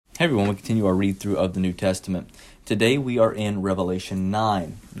Hey everyone, we continue our read through of the New Testament. Today we are in Revelation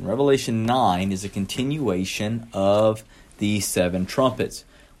 9. And Revelation 9 is a continuation of the 7 trumpets.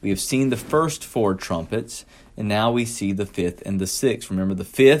 We have seen the first 4 trumpets, and now we see the 5th and the 6th. Remember, the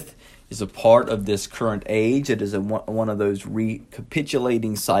 5th is a part of this current age. It is one of those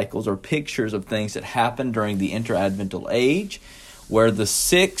recapitulating cycles or pictures of things that happened during the interadvental age, where the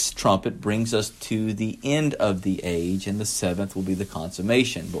 6th trumpet brings us to the end of the age, and the 7th will be the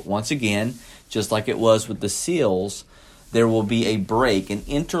consummation. But once again, just like it was with the seals, there will be a break, an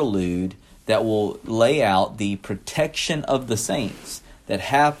interlude that will lay out the protection of the saints that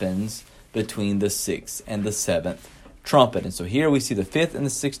happens between the 6th and the 7th trumpet. And so here we see the 5th and the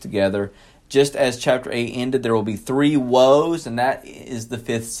 6th together. Just as chapter 8 ended, there will be 3 woes, and that is the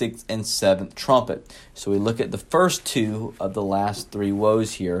 5th, 6th, and 7th trumpet. So we look at the first 2 of the last 3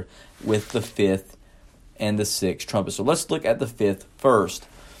 woes here with the 5th and the 6th trumpet. So let's look at the 5th first.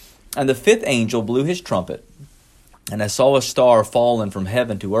 And the 5th angel blew his trumpet, and I saw a star fallen from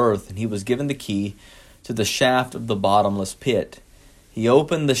heaven to earth, and he was given the key to the shaft of the bottomless pit. He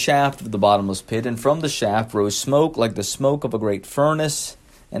opened the shaft of the bottomless pit, and from the shaft rose smoke like the smoke of a great furnace,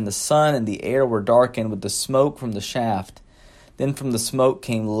 and the sun and the air were darkened with the smoke from the shaft. Then from the smoke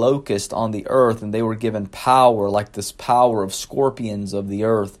came locusts on the earth, and they were given power like this power of scorpions of the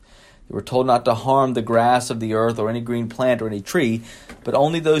earth. They were told not to harm the grass of the earth or any green plant or any tree, but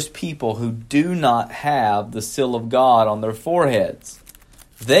only those people who do not have the seal of God on their foreheads.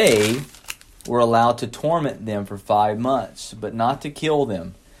 They were allowed to torment them for 5 months, but not to kill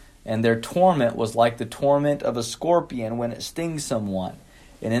them. And their torment was like the torment of a scorpion when it stings someone.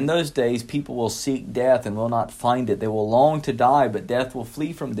 And in those days, people will seek death and will not find it. They will long to die, but death will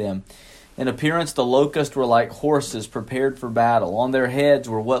flee from them. In appearance, the locusts were like horses prepared for battle. On their heads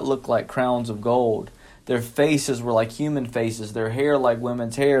were what looked like crowns of gold. Their faces were like human faces, their hair like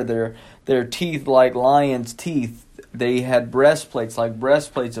women's hair, their teeth like lions' teeth. They had breastplates like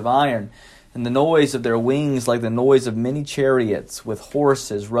breastplates of iron, and the noise of their wings like the noise of many chariots with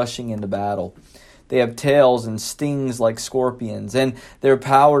horses rushing into battle. They have tails and stings like scorpions, and their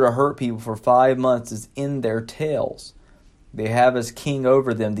power to hurt people for 5 months is in their tails. They have as king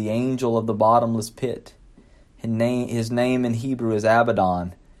over them the angel of the bottomless pit. His name in Hebrew is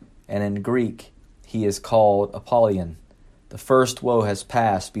Abaddon, and in Greek he is called Apollyon. The first woe has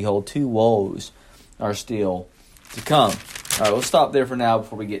passed. Behold, 2 woes are still to come. All right, we'll stop there for now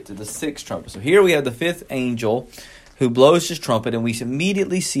before we get to the 6th trumpet. So here we have the 5th angel who blows his trumpet, and we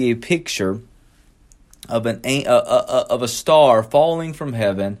immediately see a picture of a star falling from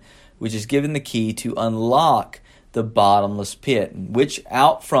heaven, which is given the key to unlock the bottomless pit, which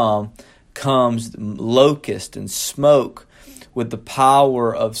out from comes locust and smoke with the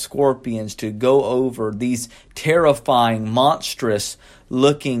power of scorpions to go over these terrifying,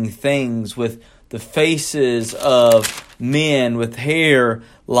 monstrous-looking things with the faces of men, with hair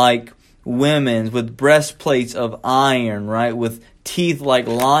like women, with breastplates of iron, right, with teeth like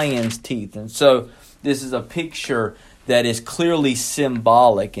lions' teeth. And so this is a picture that is clearly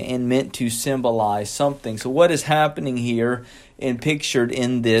symbolic and meant to symbolize something. So what is happening here and pictured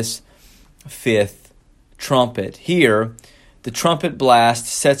in this 5th trumpet? Here, the trumpet blast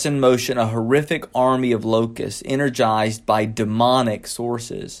sets in motion a horrific army of locusts energized by demonic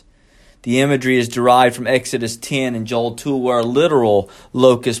sources. The imagery is derived from Exodus 10 and Joel 2, where a literal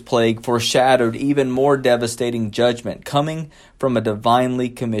locust plague foreshadowed even more devastating judgment coming from a divinely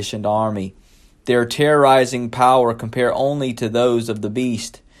commissioned army. Their terrorizing power compare only to those of the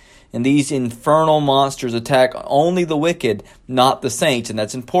beast. And these infernal monsters attack only the wicked, not the saints. And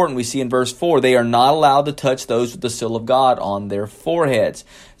that's important. We see in verse 4, they are not allowed to touch those with the seal of God on their foreheads.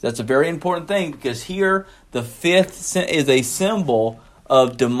 That's a very important thing, because here the 5th is a symbol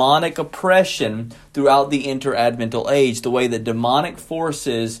of demonic oppression throughout the interadvental age. The way that demonic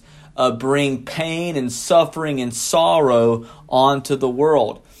forces bring pain and suffering and sorrow onto the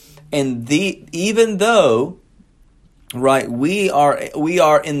world. And even though, right, we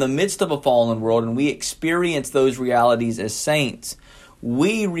are in the midst of a fallen world and we experience those realities as saints,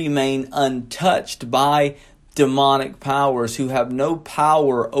 we remain untouched by demonic powers who have no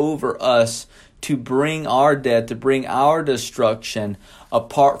power over us to bring our death, to bring our destruction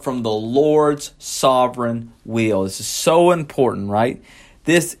apart from the Lord's sovereign will. This is so important, right?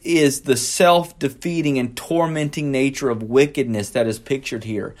 This is the self-defeating and tormenting nature of wickedness that is pictured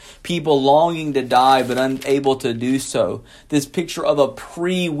here. People longing to die but unable to do so. This picture of a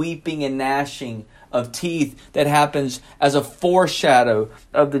pre-weeping and gnashing of teeth that happens as a foreshadow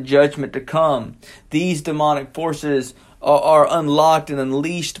of the judgment to come. These demonic forces are unlocked and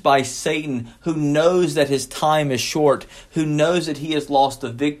unleashed by Satan, who knows that his time is short, who knows that he has lost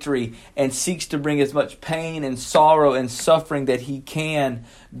the victory, and seeks to bring as much pain and sorrow and suffering that he can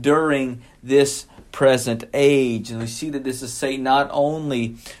during this present age. And we see that this is Satan not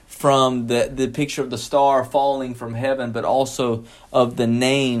only from the picture of the star falling from heaven, but also of the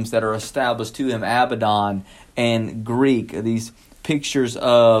names that are established to him, Abaddon and Greek, these pictures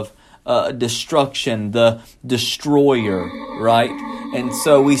of destruction, the destroyer, right? And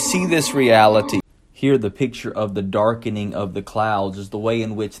so we see this reality. Here the picture of the darkening of the clouds is the way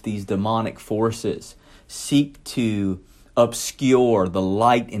in which these demonic forces seek to obscure the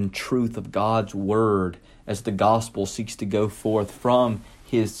light and truth of God's word as the gospel seeks to go forth from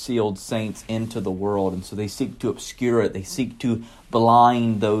his sealed saints into the world. And so they seek to obscure it. They seek to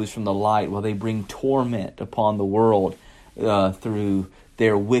blind those from the light while they bring torment upon the world through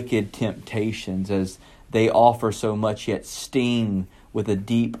their wicked temptations, as they offer so much yet sting with a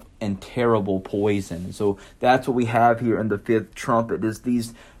deep and terrible poison. So that's what we have here in the fifth trumpet,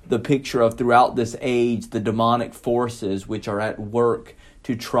 is the picture of throughout this age the demonic forces which are at work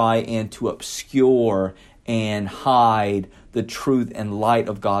to try and to obscure and hide the truth and light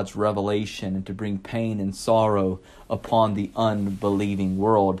of God's revelation, and to bring pain and sorrow upon the unbelieving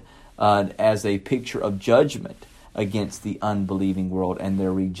world as a picture of judgment against the unbelieving world and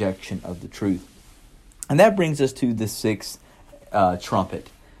their rejection of the truth. And that brings us to the sixth trumpet,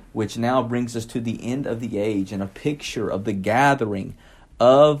 which now brings us to the end of the age, and a picture of the gathering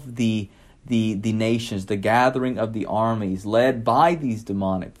of the nations, the gathering of the armies led by these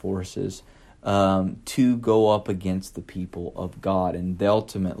demonic forces to go up against the people of God, and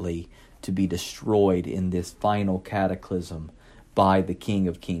ultimately to be destroyed in this final cataclysm by the King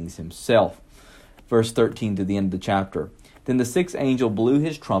of Kings himself. Verse 13 to the end of the chapter. Then the sixth angel blew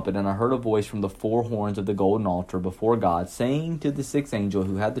his trumpet, and I heard a voice from the four horns of the golden altar before God, saying to the sixth angel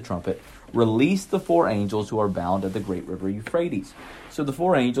who had the trumpet, "Release the four angels who are bound at the great river Euphrates." So the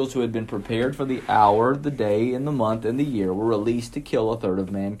four angels who had been prepared for the hour, the day, and the month, and the year were released to kill a third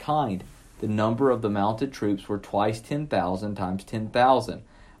of mankind. The number of the mounted troops were twice 10,000 times 10,000.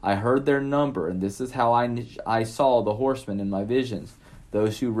 I heard their number, and this is how I saw the horsemen in my visions.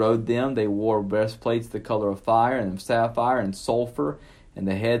 Those who rode them, they wore breastplates the color of fire and of sapphire and sulfur, and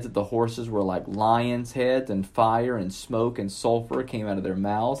the heads of the horses were like lions' heads, and fire and smoke and sulfur came out of their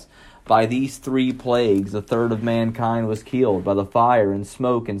mouths. By these three plagues, a third of mankind was killed, by the fire and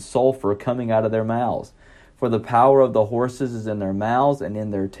smoke and sulfur coming out of their mouths. For the power of the horses is in their mouths and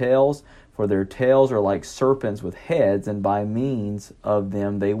in their tails, for their tails are like serpents with heads, and by means of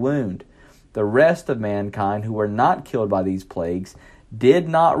them they wound. The rest of mankind who were not killed by these plagues did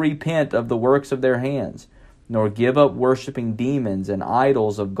not repent of the works of their hands, nor give up worshipping demons and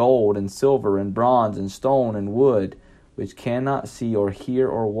idols of gold and silver and bronze and stone and wood, which cannot see or hear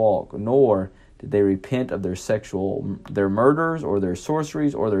or walk, nor did they repent of their murders or their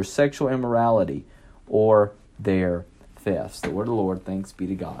sorceries or their sexual immorality or their thefts. The word of the Lord, thanks be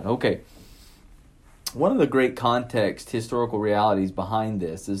to God. Okay. One of the great context, historical realities behind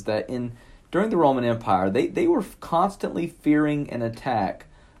this is that during the Roman Empire, they were constantly fearing an attack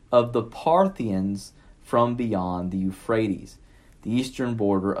of the Parthians from beyond the Euphrates, the eastern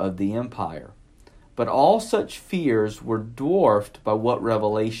border of the empire. But all such fears were dwarfed by what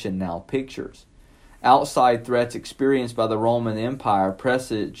Revelation now pictures. Outside threats experienced by the Roman Empire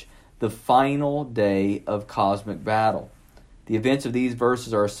presage the final day of cosmic battle. The events of these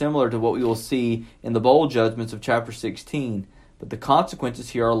verses are similar to what we will see in the bowl judgments of chapter 16, but the consequences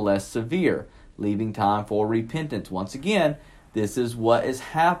here are less severe, leaving time for repentance. Once again, this is what is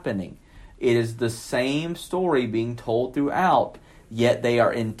happening. It is the same story being told throughout, yet they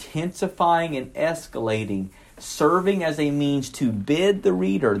are intensifying and escalating, serving as a means to bid the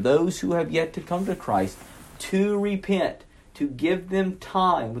reader, those who have yet to come to Christ, to repent, to give them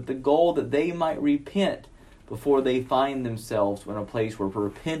time with the goal that they might repent before they find themselves in a place where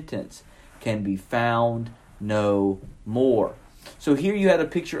repentance can be found no more. So here you had a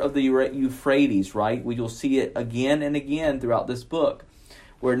picture of the Euphrates, right? You'll see it again and again throughout this book,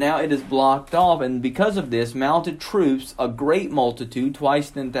 where now it is blocked off, and because of this, mounted troops, a great multitude, twice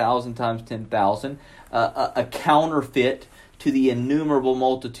 10,000 times 10,000, a counterfeit to the innumerable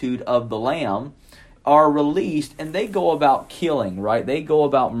multitude of the Lamb, are released, and they go about killing, right? They go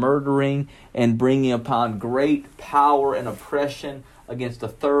about murdering and bringing upon great power and oppression against a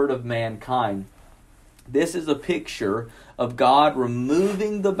third of mankind. This is a picture of God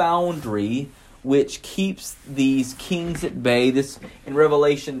removing the boundary which keeps these kings at bay. This, in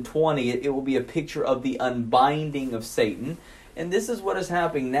Revelation 20, it will be a picture of the unbinding of Satan. And this is what is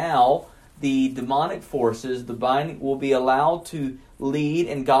happening now. the demonic forces, the binding, will be allowed to lead,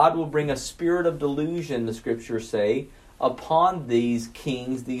 and God will bring a spirit of delusion, the scriptures say, upon these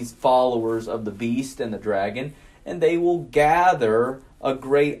kings, these followers of the beast and the dragon, and they will gather a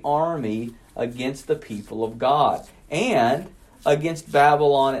great army against the people of God and against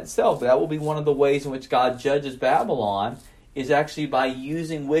Babylon itself. That will be one of the ways in which God judges Babylon, is actually by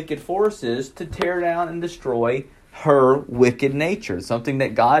using wicked forces to tear down and destroy her wicked nature. Something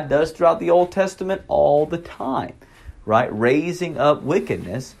that God does throughout the Old Testament all the time, right? Raising up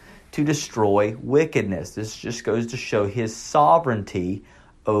wickedness to destroy wickedness. This just goes to show His sovereignty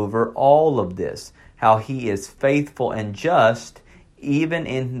over all of this, how He is faithful and just even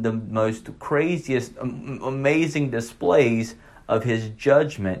in the most craziest, amazing displays of His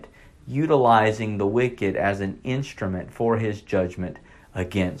judgment, utilizing the wicked as an instrument for His judgment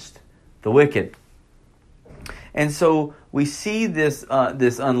against the wicked. And so we see this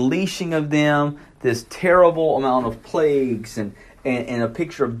unleashing of them, this terrible amount of plagues, and a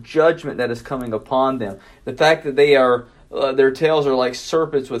picture of judgment that is coming upon them. The fact that they are their tails are like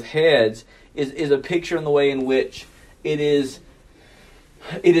serpents with heads is a picture in the way in which it is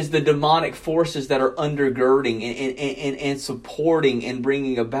the demonic forces that are undergirding and supporting and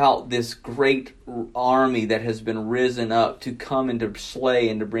bringing about this great army that has been risen up to come and to slay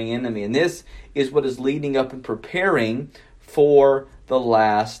and to bring enemy. And this is what is leading up and preparing for the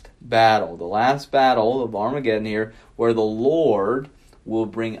last battle. The last battle of Armageddon here, where the Lord will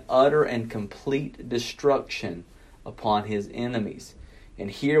bring utter and complete destruction upon His enemies.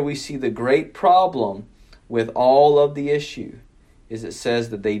 And here we see the great problem with all of the issue. Is it says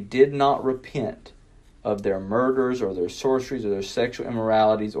that they did not repent of their murders or their sorceries or their sexual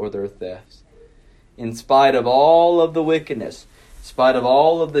immoralities or their thefts. In spite of all of the wickedness, in spite of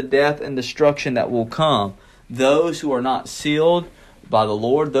all of the death and destruction that will come, those who are not sealed by the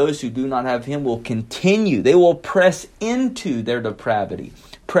Lord, those who do not have Him, will continue. They will press into their depravity,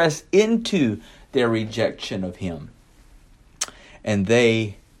 press into their rejection of Him. And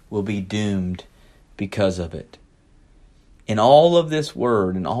they will be doomed because of it. In all of this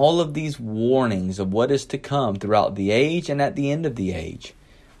word and all of these warnings of what is to come throughout the age and at the end of the age,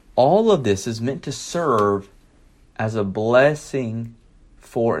 all of this is meant to serve as a blessing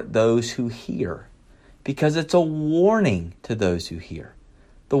for those who hear, because it's a warning to those who hear.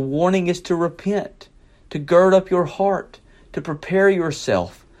 The warning is to repent, to gird up your heart, to prepare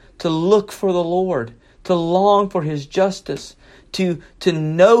yourself, to look for the Lord, to long for His justice, to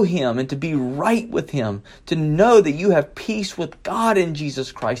know Him and to be right with Him, to know that you have peace with God in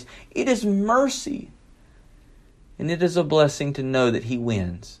Jesus Christ. It is mercy. And it is a blessing to know that He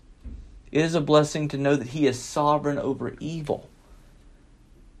wins. It is a blessing to know that He is sovereign over evil.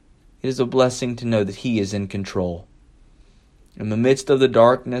 It is a blessing to know that He is in control. In the midst of the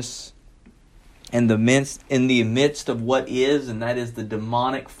darkness, in the midst of what is, and that is the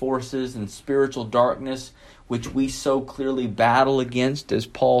demonic forces and spiritual darkness, which we so clearly battle against, as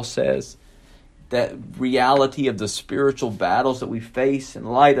Paul says, that reality of the spiritual battles that we face in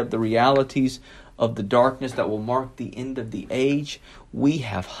light of the realities of the darkness that will mark the end of the age, we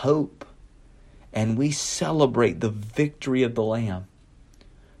have hope. And we celebrate the victory of the Lamb,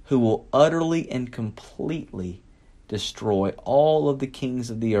 who will utterly and completely destroy all of the kings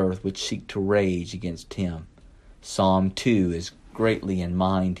of the earth which seek to rage against Him. Psalm 2 is greatly in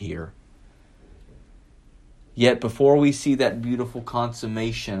mind here. Yet before we see that beautiful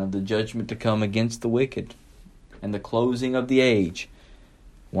consummation of the judgment to come against the wicked and the closing of the age,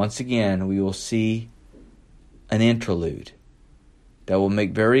 once again we will see an interlude that will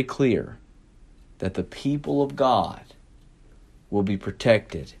make very clear that the people of God will be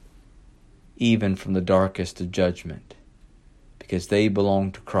protected even from the darkest of judgment, because they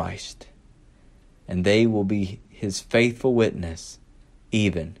belong to Christ, and they will be His faithful witness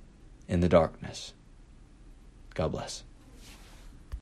even in the darkness. God bless.